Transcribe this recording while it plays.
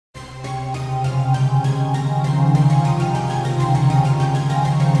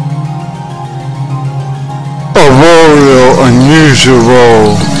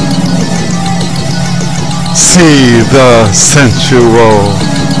unusual. See the sensual.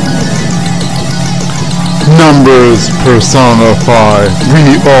 Numbers personify,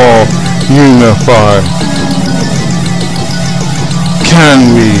 we all unify.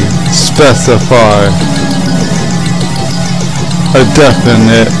 Can we specify a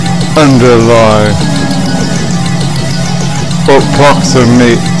definite underlie?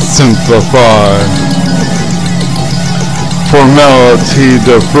 Approximate, simplify. Formality,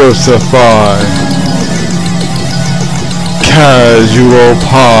 diversify. Casual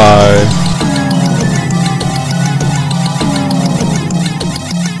pie.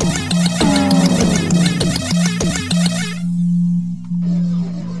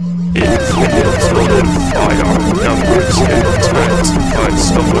 Solidify our numbers, intensify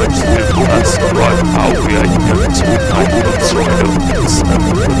so much to classify how we identify inside of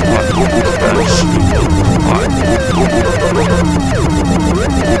EXEMLIFY,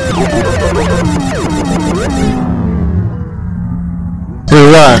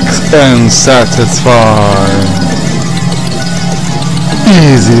 Relax and satisfy.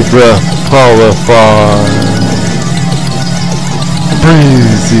 Easy breath, qualify.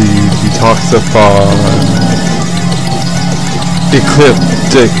 Breezy, detoxify.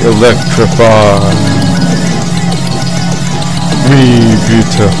 Ecliptic, electrify.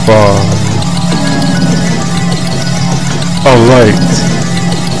 Beautify. A light,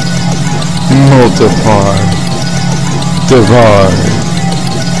 multiply, divide.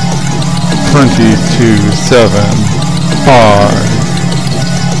 22-7, pie.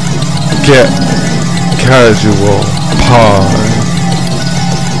 Get casual pie.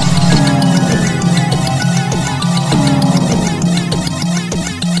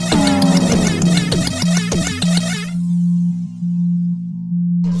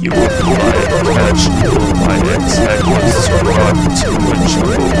 You will apply casual by enclosure to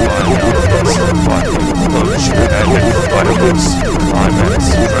ensure by enclosure and effortless CLIMAX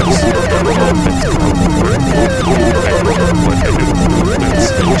stress the moment comfort when improvements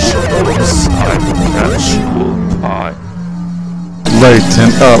ensure SIGH casual pie. Lighten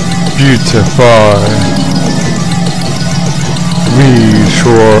up, beautify.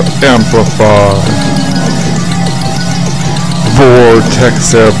 Reassure, amplify. Vortex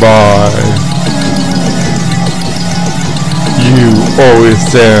thereby. You always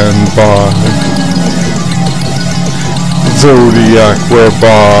stand by. Zodiac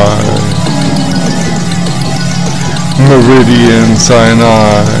whereby. Meridian,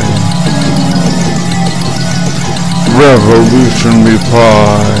 sinai. Revolution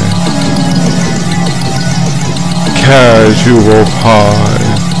reply. Casual pie.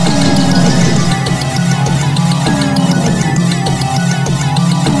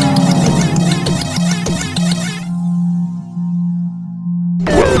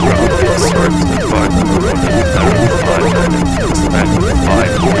 CERTIFY, verify, MAGNIFY,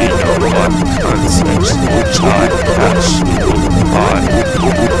 we know what consensual child casual pie.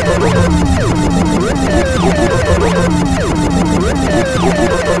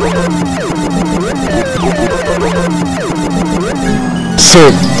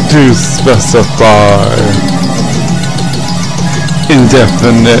 Cirque to specify.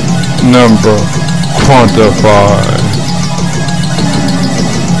 Indefinite number, quantify.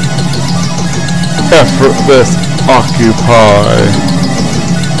 Effortless, occupy.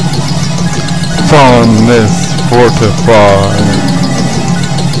 Fondness, fortify.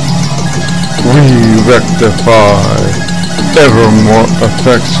 We rectify. Evermore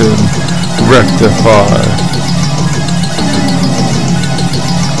affection, rectify.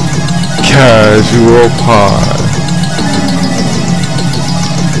 Casual pie.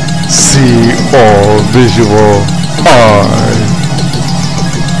 See all visual eye.